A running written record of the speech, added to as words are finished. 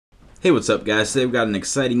Hey, what's up guys? Today we've got an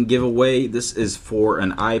exciting giveaway. This is for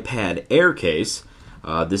an iPad Air case.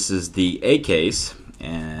 This is the ACase,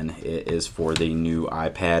 and it is for the new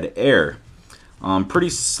iPad Air. Pretty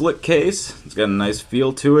slick case. It's got a nice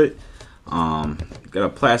feel to it. Got a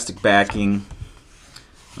plastic backing.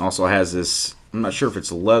 It also has this, I'm not sure if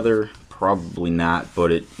it's leather, probably not,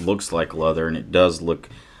 but it looks like leather, and it does look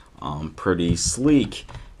pretty sleek,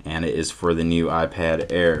 and it is for the new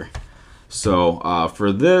iPad Air. So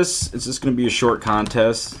for this, it's just going to be a short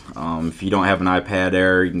contest. If you don't have an iPad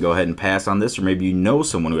Air, you can go ahead and pass on this, or maybe you know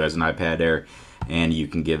someone who has an iPad Air and you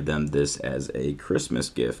can give them this as a Christmas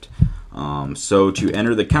gift. So to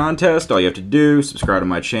enter the contest, all you have to do, subscribe to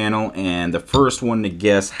my channel, and the first one to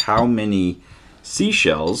guess how many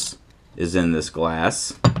seashells is in this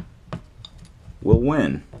glass will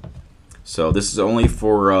win. So this is only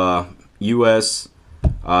for US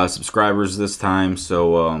subscribers this time,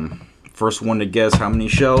 so first one to guess how many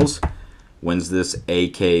shells wins this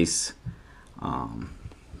ACase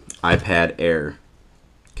iPad Air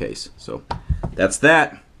case. So that's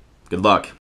that. Good luck.